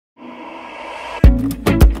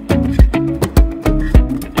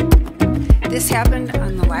This happened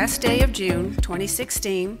on the last day of June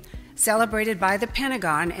 2016, celebrated by the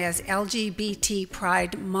Pentagon as LGBT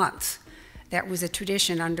Pride Month. That was a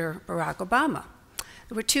tradition under Barack Obama.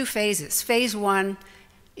 There were two phases. Phase one,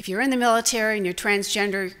 if you're in the military and you're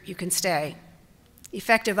transgender, you can stay,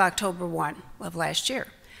 effective October 1 of last year.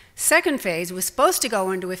 Second phase was supposed to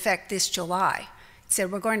go into effect this July. It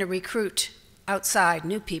said we're going to recruit outside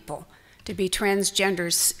new people to be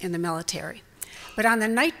transgenders in the military. But on the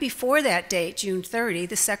night before that date, June 30,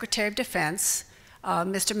 the Secretary of Defense,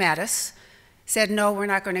 Mr. Mattis, said, no, we're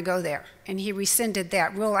not going to go there. And he rescinded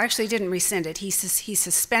that rule. Actually, didn't rescind it. He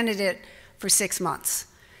suspended it for 6 months.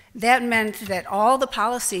 That meant that all the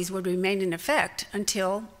policies would remain in effect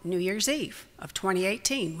until New Year's Eve of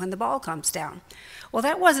 2018, when the ball comes down. Well,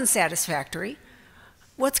 that wasn't satisfactory.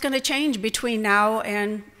 What's going to change between now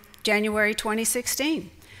and January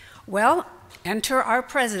 2016? Well, enter our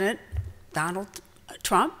president, Donald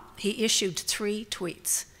Trump. He issued 3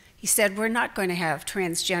 tweets. He said, we're not going to have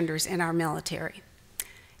transgenders in our military.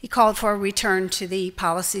 He called for a return to the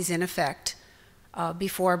policies in effect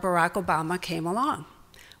before Barack Obama came along.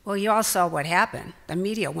 Well, you all saw what happened. The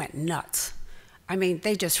media went nuts. I mean,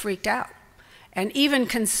 they just freaked out. And even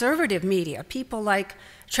conservative media, people like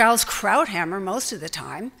Charles Krauthammer, most of the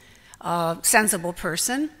time, sensible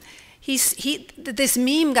person, this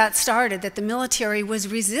meme got started that the military was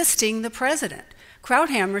resisting the president.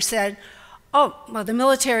 Krauthammer said, oh, well, the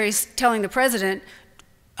military's telling the president,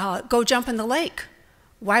 go jump in the lake.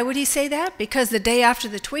 Why would he say that? Because the day after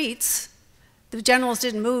the tweets, the generals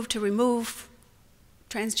didn't move to remove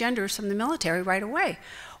transgenders from the military right away.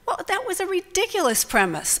 Well, that was a ridiculous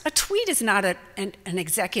premise. A tweet is not an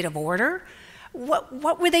executive order.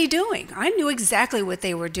 What were they doing? I knew exactly what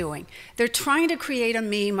they were doing. They're trying to create a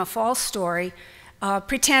meme, a false story,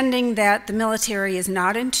 pretending that the military is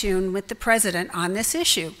not in tune with the president on this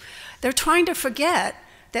issue. They're trying to forget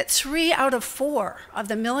that 3 out of 4 of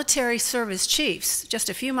the military service chiefs, just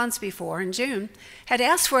a few months before, in June, had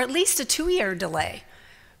asked for at least a 2-year delay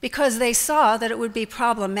because they saw that it would be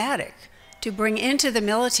problematic to bring into the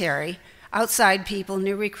military outside people,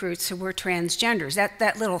 new recruits who were transgenders.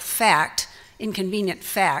 That little fact, inconvenient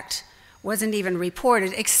fact, wasn't even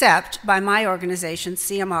reported except by my organization,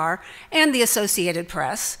 CMR, and the Associated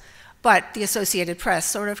Press, but the Associated Press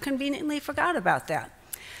sort of conveniently forgot about that.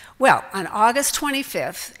 Well, on August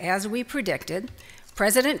 25th, as we predicted,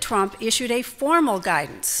 President Trump issued a formal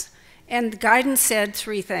guidance, and the guidance said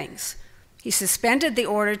 3 things. He suspended the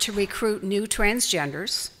order to recruit new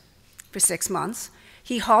transgenders for 6 months.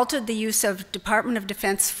 He halted the use of Department of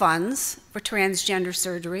Defense funds for transgender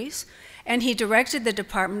surgeries, and he directed the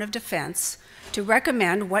Department of Defense to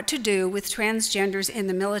recommend what to do with transgenders in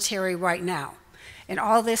the military right now. And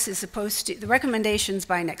all this is supposed to, the recommendations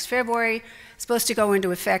by next February, supposed to go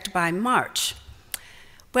into effect by March.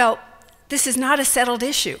 Well, this is not a settled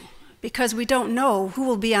issue because we don't know who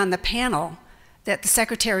will be on the panel that the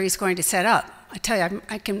Secretary is going to set up. I tell you,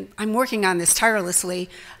 I'm working on this tirelessly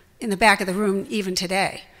in the back of the room even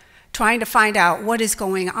today, trying to find out what is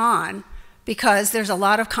going on because there's a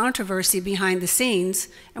lot of controversy behind the scenes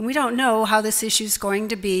and we don't know how this issue is going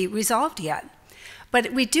to be resolved yet.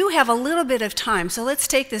 But we do have a little bit of time, so let's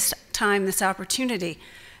take this time, this opportunity,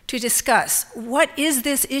 to discuss what is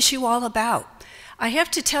this issue all about. I have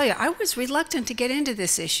to tell you, I was reluctant to get into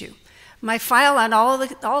this issue. My file on all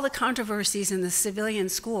the controversies in the civilian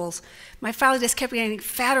schools, my file just kept getting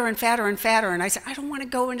fatter and fatter and fatter, and I said, I don't want to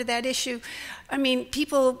go into that issue. I mean,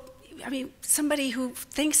 somebody who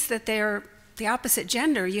thinks that they're the opposite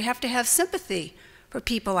gender, you have to have sympathy for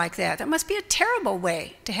people like that. That must be a terrible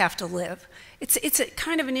way to have to live. It's a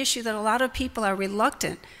kind of an issue that a lot of people are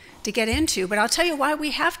reluctant to get into, but I'll tell you why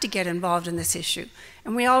we have to get involved in this issue,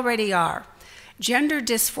 and we already are. Gender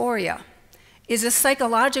dysphoria is a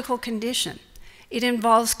psychological condition. It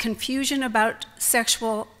involves confusion about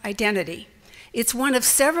sexual identity. It's one of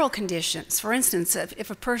several conditions. For instance,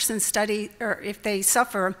 if a person if they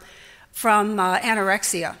suffer from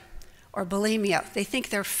anorexia or bulimia, they think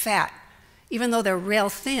they're fat, even though they're rail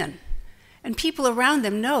thin. And people around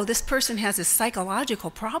them know this person has a psychological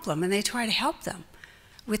problem and they try to help them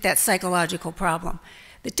with that psychological problem.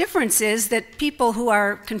 The difference is that people who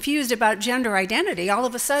are confused about gender identity, all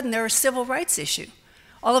of a sudden they're a civil rights issue.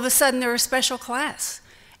 All of a sudden they're a special class.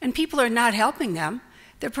 And people are not helping them.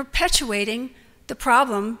 They're perpetuating the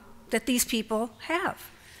problem that these people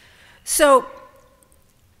have. So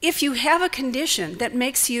if you have a condition that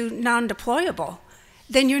makes you non-deployable,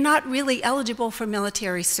 then you're not really eligible for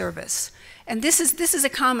military service. And this is a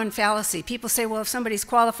common fallacy. People say, well, if somebody's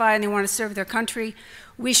qualified and they want to serve their country,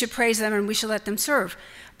 we should praise them and we should let them serve.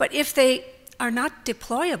 But if they are not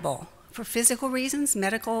deployable for physical reasons,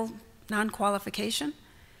 medical non-qualification,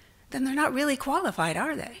 then they're not really qualified,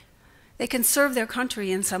 are they? They can serve their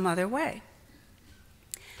country in some other way.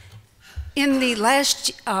 In the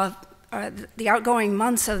the outgoing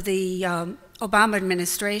months of the Obama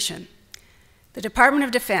administration, the Department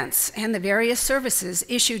of Defense and the various services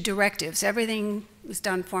issued directives. Everything was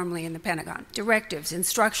done formally in the Pentagon. Directives,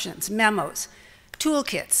 instructions, memos,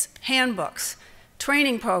 toolkits, handbooks,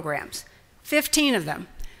 training programs, 15 of them.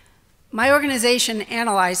 My organization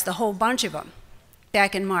analyzed the whole bunch of them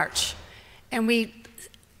back in March, and we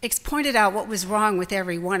pointed out what was wrong with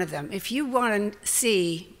every one of them. If you want to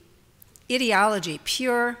see ideology,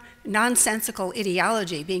 pure, nonsensical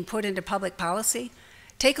ideology being put into public policy,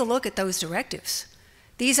 take a look at those directives.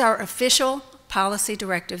 These are official policy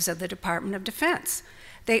directives of the Department of Defense.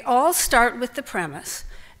 They all start with the premise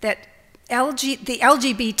that the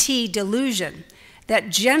LGBT delusion, that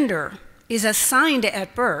gender is assigned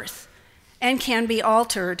at birth and can be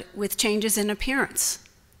altered with changes in appearance.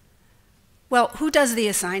 Well, who does the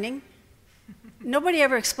assigning? Nobody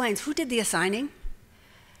ever explains who did the assigning.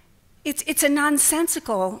 It's a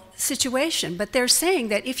nonsensical situation, but they're saying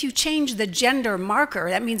that if you change the gender marker,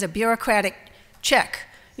 that means a bureaucratic check.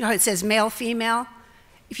 You know how it says male, female?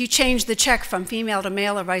 If you change the check from female to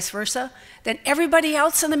male or vice versa, then everybody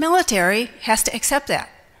else in the military has to accept that.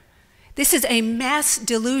 This is a mass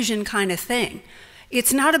delusion kind of thing.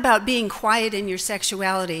 It's not about being quiet in your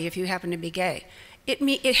sexuality if you happen to be gay.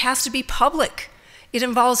 It has to be public. It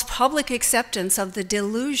involves public acceptance of the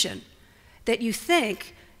delusion that you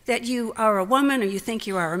think that you are a woman or you think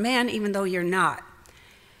you are a man even though you're not.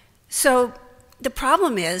 So the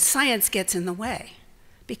problem is science gets in the way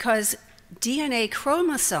because DNA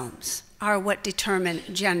chromosomes are what determine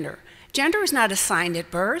gender. Gender is not assigned at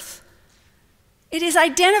birth. It is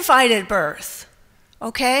identified at birth,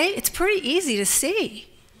 okay? It's pretty easy to see.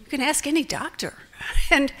 You can ask any doctor.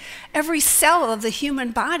 And every cell of the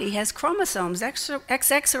human body has chromosomes, XX or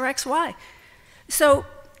XY. So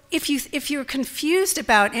if you're confused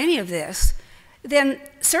about any of this, then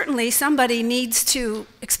certainly somebody needs to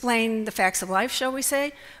explain the facts of life, shall we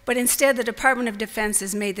say, but instead the Department of Defense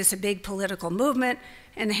has made this a big political movement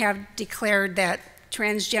and have declared that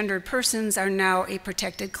transgendered persons are now a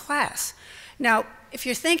protected class. Now, if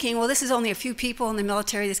you're thinking, well, this is only a few people in the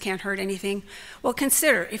military, this can't hurt anything, well,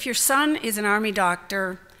 consider, if your son is an Army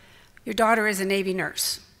doctor, your daughter is a Navy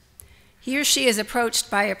nurse, he or she is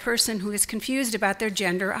approached by a person who is confused about their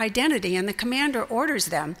gender identity, and the commander orders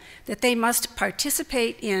them that they must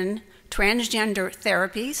participate in transgender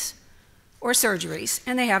therapies or surgeries,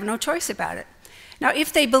 and they have no choice about it. Now,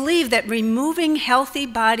 if they believe that removing healthy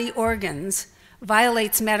body organs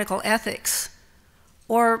violates medical ethics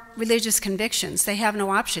or religious convictions, they have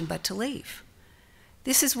no option but to leave.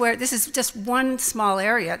 This is just one small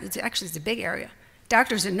area. It's a big area.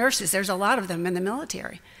 Doctors and nurses, there's a lot of them in the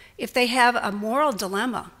military. If they have a moral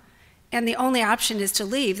dilemma and the only option is to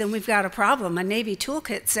leave, then we've got a problem. A Navy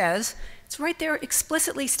toolkit says, it's right there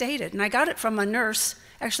explicitly stated, and I got it from a nurse,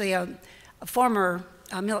 actually a former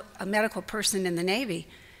medical person in the Navy.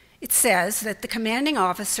 It says that the commanding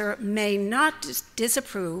officer may not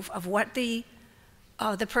disapprove of what the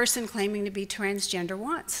person claiming to be transgender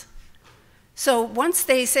wants. So once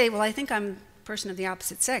they say, well, I think I'm a person of the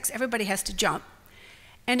opposite sex, everybody has to jump.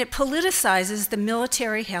 And it politicizes the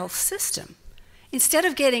military health system. Instead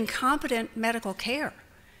of getting competent medical care,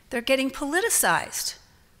 they're getting politicized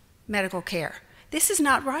medical care. This is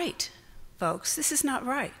not right, folks. This is not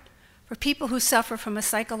right. For people who suffer from a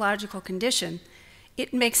psychological condition,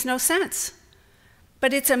 it makes no sense.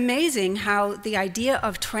 But it's amazing how the idea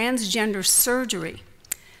of transgender surgery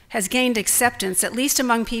has gained acceptance, at least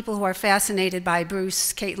among people who are fascinated by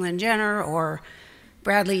Bruce Caitlyn Jenner or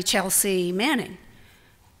Bradley Chelsea Manning.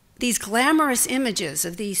 These glamorous images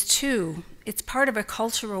of these two, it's part of a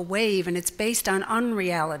cultural wave and it's based on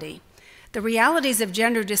unreality. The realities of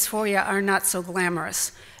gender dysphoria are not so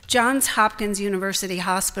glamorous. Johns Hopkins University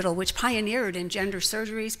Hospital, which pioneered in gender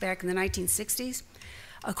surgeries back in the 1960s,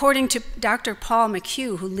 according to Dr. Paul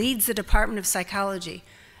McHugh, who leads the Department of Psychology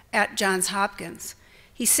at Johns Hopkins,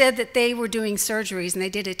 he said that they were doing surgeries and they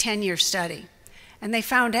did a 10-year study. And they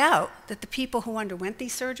found out that the people who underwent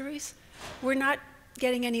these surgeries were not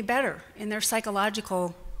getting any better in their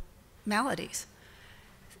psychological maladies.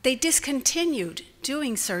 They discontinued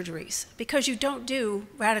doing surgeries because you don't do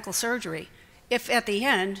radical surgery if at the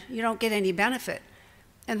end you don't get any benefit.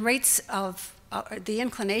 And rates of the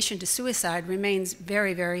inclination to suicide remains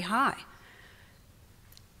very, very high.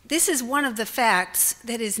 This is one of the facts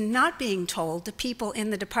that is not being told to people in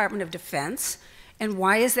the Department of Defense. And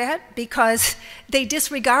why is that? Because they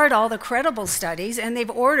disregard all the credible studies and they've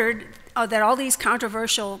ordered that all these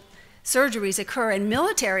controversial surgeries occur in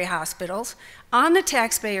military hospitals on the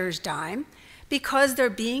taxpayer's dime because they're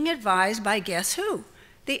being advised by guess who?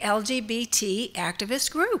 The LGBT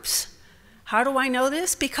activist groups. How do I know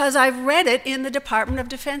this? Because I've read it in the Department of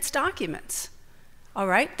Defense documents. All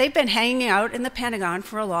right? They've been hanging out in the Pentagon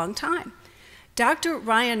for a long time. Dr.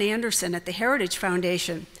 Ryan Anderson at the Heritage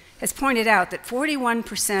Foundation has pointed out that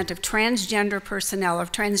 41% of transgender personnel, or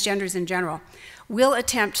transgenders in general, will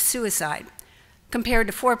attempt suicide, compared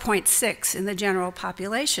to 4.6 in the general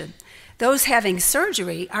population. Those having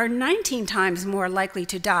surgery are 19 times more likely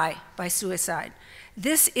to die by suicide.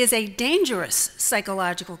 This is a dangerous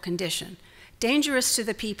psychological condition, dangerous to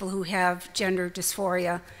the people who have gender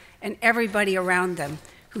dysphoria and everybody around them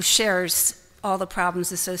who shares all the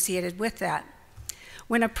problems associated with that.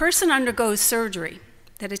 When a person undergoes surgery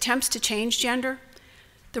that attempts to change gender,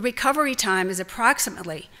 the recovery time is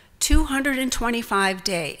approximately 225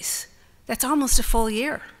 days. That's almost a full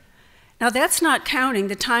year. Now, that's not counting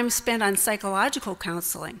the time spent on psychological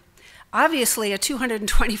counseling. Obviously, a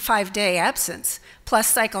 225-day absence plus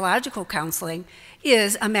psychological counseling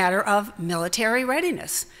is a matter of military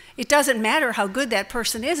readiness. It doesn't matter how good that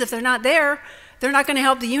person is. If they're not there, they're not going to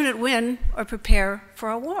help the unit win or prepare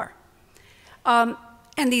for a war.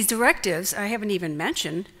 And these directives, I haven't even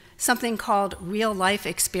mentioned, something called real-life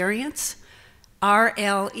experience,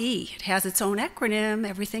 RLE. It has its own acronym.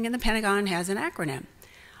 Everything in the Pentagon has an acronym.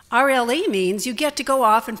 RLE means you get to go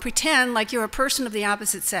off and pretend like you're a person of the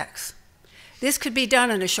opposite sex. This could be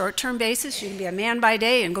done on a short-term basis. You can be a man by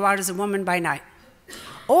day and go out as a woman by night.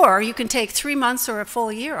 Or you can take 3 months or a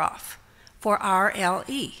full year off for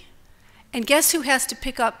RLE. And guess who has to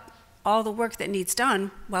pick up all the work that needs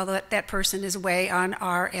done while that person is away on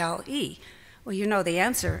RLE? Well, you know the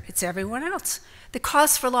answer. It's everyone else. The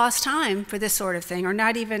costs for lost time for this sort of thing are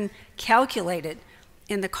not even calculated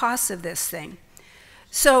in the costs of this thing.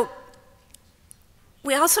 So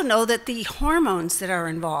we also know that the hormones that are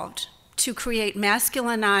involved to create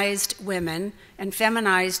masculinized women and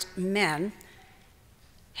feminized men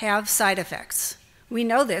have side effects. We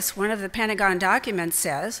know this. One of the Pentagon documents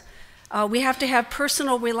says we have to have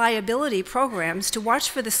personal reliability programs to watch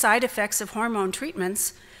for the side effects of hormone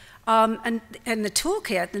treatments. And the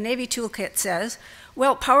toolkit, the Navy toolkit says,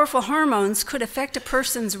 well, powerful hormones could affect a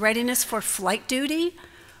person's readiness for flight duty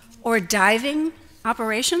or diving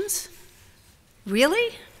operations.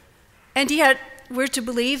 Really? And yet, we're to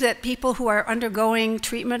believe that people who are undergoing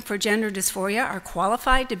treatment for gender dysphoria are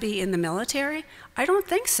qualified to be in the military? I don't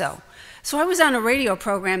think so. So I was on a radio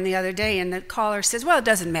program the other day, and the caller says, well, it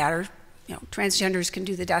doesn't matter. You know, transgenders can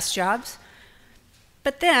do the desk jobs.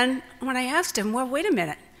 But then, when I asked him, well, wait a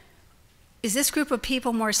minute. Is this group of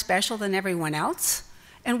people more special than everyone else?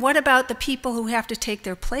 And what about the people who have to take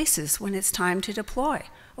their places when it's time to deploy,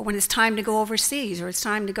 or when it's time to go overseas, or it's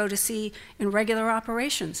time to go to sea in regular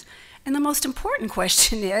operations? And the most important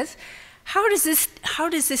question is, how does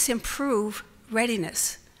this improve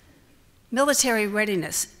readiness, military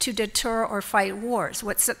readiness to deter or fight wars,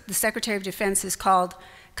 what the Secretary of Defense has called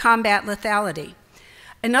combat lethality?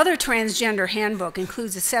 Another transgender handbook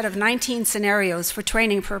includes a set of 19 scenarios for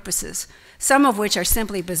training purposes, some of which are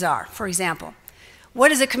simply bizarre. For example, what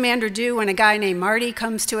does a commander do when a guy named Marty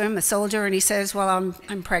comes to him, a soldier, and he says, well,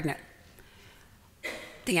 I'm pregnant?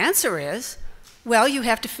 The answer is, well, you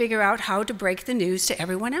have to figure out how to break the news to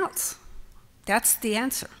everyone else. That's the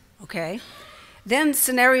answer, okay? Then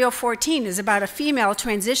scenario 14 is about a female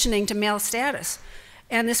transitioning to male status,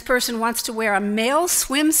 and this person wants to wear a male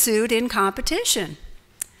swimsuit in competition.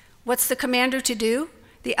 What's the commander to do?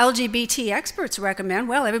 The LGBT experts recommend,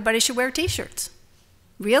 well, everybody should wear t-shirts.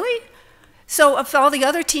 Really? So if all the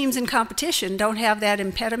other teams in competition don't have that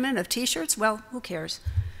impediment of t-shirts, well, who cares?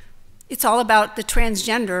 It's all about the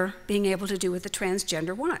transgender being able to do what the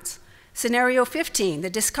transgender wants. Scenario 15, the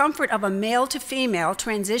discomfort of a male to female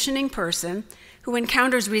transitioning person who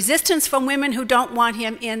encounters resistance from women who don't want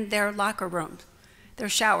him in their locker rooms, their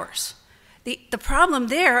showers. The problem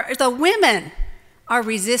there is the women are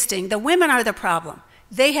resisting. The women are the problem.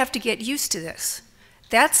 They have to get used to this.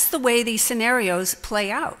 That's the way these scenarios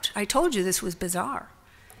play out. I told you this was bizarre.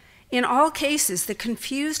 In all cases, the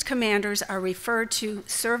confused commanders are referred to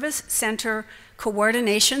Service Center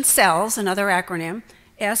Coordination Cells, another acronym,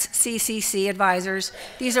 SCCC advisors.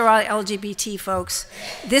 These are all LGBT folks.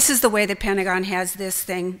 This is the way the Pentagon has this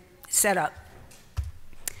thing set up.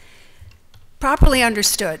 Properly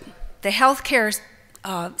understood, the healthcare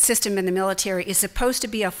system in the military is supposed to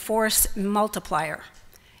be a force multiplier.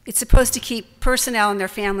 It's supposed to keep personnel and their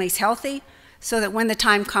families healthy so that when the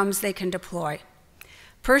time comes, they can deploy.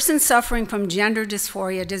 Persons suffering from gender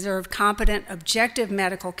dysphoria deserve competent, objective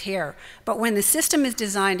medical care, but when the system is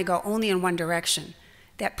designed to go only in one direction,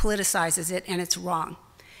 that politicizes it, and it's wrong.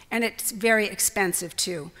 And it's very expensive,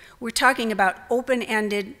 too. We're talking about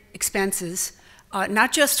open-ended expenses,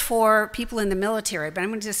 not just for people in the military, but I'm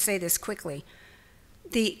going to just say this quickly.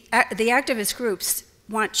 The activist groups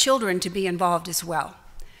want children to be involved as well.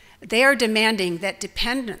 They are demanding that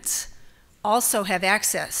dependents also have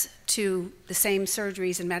access to the same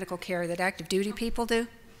surgeries and medical care that active duty people do.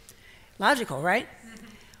 Logical, right?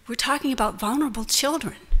 We're talking about vulnerable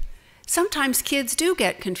children. Sometimes kids do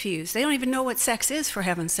get confused. They don't even know what sex is, for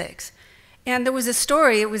heaven's sakes. And there was a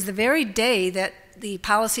story, it was the very day that the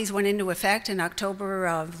policies went into effect in October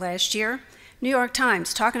of last year. New York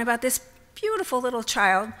Times talking about this beautiful little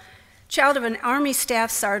child of an Army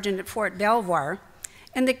staff sergeant at Fort Belvoir.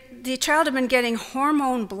 And the child had been getting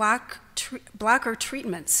hormone blocker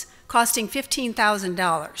treatments costing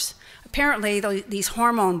 $15,000. Apparently, these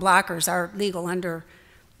hormone blockers are legal under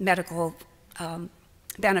medical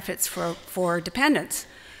benefits for dependents.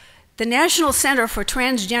 The National Center for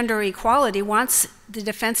Transgender Equality wants the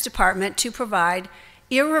Defense Department to provide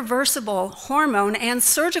irreversible hormone and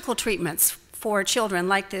surgical treatments for children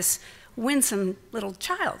like this winsome little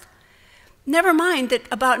child. Never mind that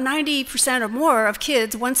about 90% or more of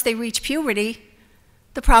kids, once they reach puberty,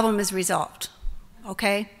 the problem is resolved,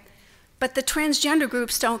 okay? But the transgender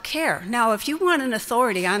groups don't care. Now, if you want an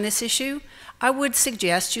authority on this issue, I would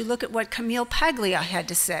suggest you look at what Camille Paglia had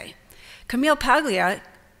to say. Camille Paglia,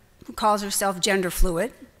 who calls herself gender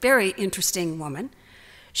fluid, very interesting woman,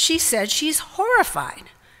 she said she's horrified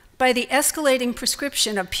by the escalating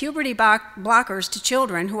prescription of puberty blockers to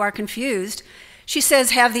children who are confused. She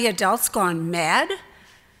says, have the adults gone mad?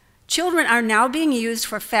 Children are now being used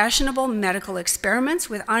for fashionable medical experiments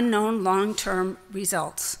with unknown long-term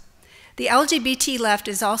results. The LGBT left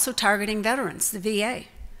is also targeting veterans, the VA.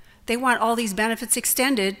 They want all these benefits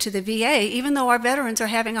extended to the VA, even though our veterans are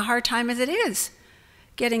having a hard time as it is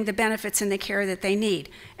getting the benefits and the care that they need.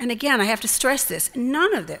 And again, I have to stress this,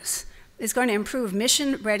 none of this is going to improve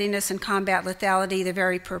mission readiness and combat lethality, the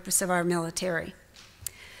very purpose of our military.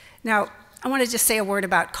 Now, I want to just say a word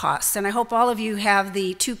about costs, and I hope all of you have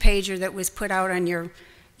the two-pager that was put out on your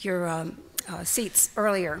seats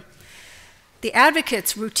earlier. The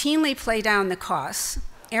advocates routinely play down the costs.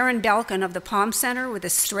 Aaron Belkin of the Palm Center, with a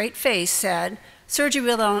straight face, said, surgery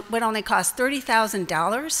would only cost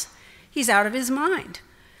 $30,000. He's out of his mind.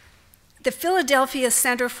 The Philadelphia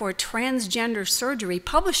Center for Transgender Surgery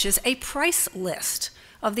publishes a price list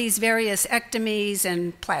of these various ectomies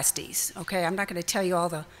and plasties. Okay, I'm not going to tell you all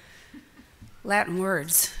the Latin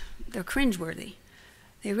words. They're cringeworthy.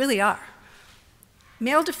 They really are.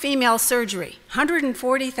 Male to female surgery,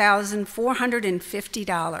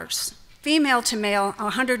 $140,450. Female to male,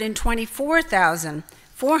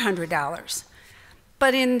 $124,400.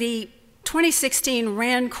 But in the 2016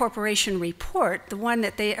 RAND Corporation report, the one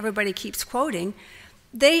that everybody keeps quoting,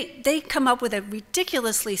 they come up with a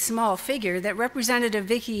ridiculously small figure that Representative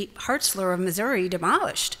Vicki Hartzler of Missouri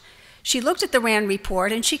demolished. She looked at the RAND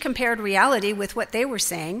report and she compared reality with what they were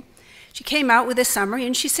saying. She came out with a summary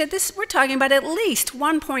and she said, we're talking about at least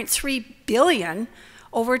 $1.3 billion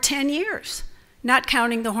over 10 years, not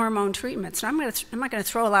counting the hormone treatments. And I'm not going to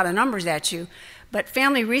throw a lot of numbers at you, but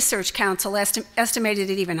Family Research Council estimated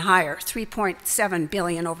it even higher, $3.7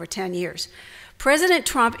 billion over 10 years. President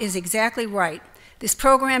Trump is exactly right. This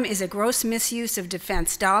program is a gross misuse of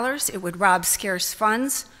defense dollars. It would rob scarce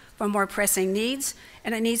funds from more pressing needs,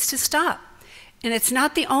 and it needs to stop. And it's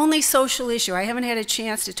not the only social issue. I haven't had a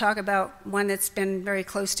chance to talk about one that's been very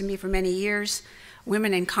close to me for many years,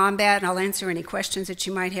 women in combat, and I'll answer any questions that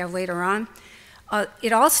you might have later on.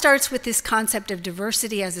 It all starts with this concept of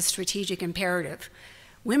diversity as a strategic imperative.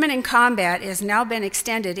 Women in combat has now been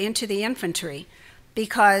extended into the infantry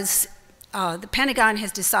because the Pentagon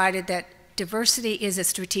has decided that diversity is a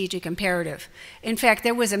strategic imperative. In fact,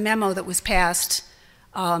 there was a memo that was passed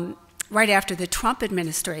right after the Trump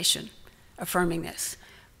administration affirming this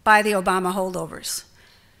by the Obama holdovers.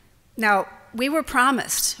 Now, we were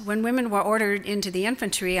promised when women were ordered into the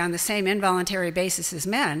infantry on the same involuntary basis as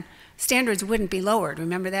men, standards wouldn't be lowered.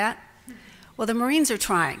 Remember that? Well, the Marines are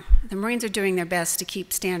trying. The Marines are doing their best to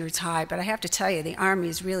keep standards high, but I have to tell you, the Army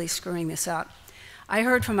is really screwing this up. I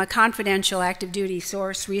heard from a confidential active duty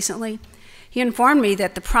source recently. He informed me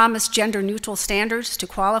that the promised gender-neutral standards to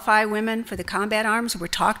qualify women for the combat arms were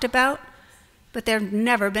talked about, but they've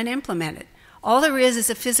never been implemented. All there is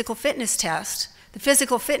a physical fitness test. The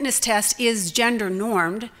physical fitness test is gender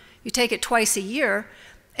normed. You take it twice a year,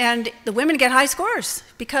 and the women get high scores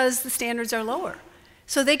because the standards are lower.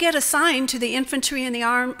 So they get assigned to the infantry and the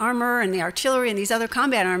armor and the artillery and these other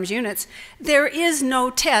combat arms units. There is no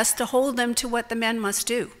test to hold them to what the men must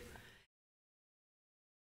do.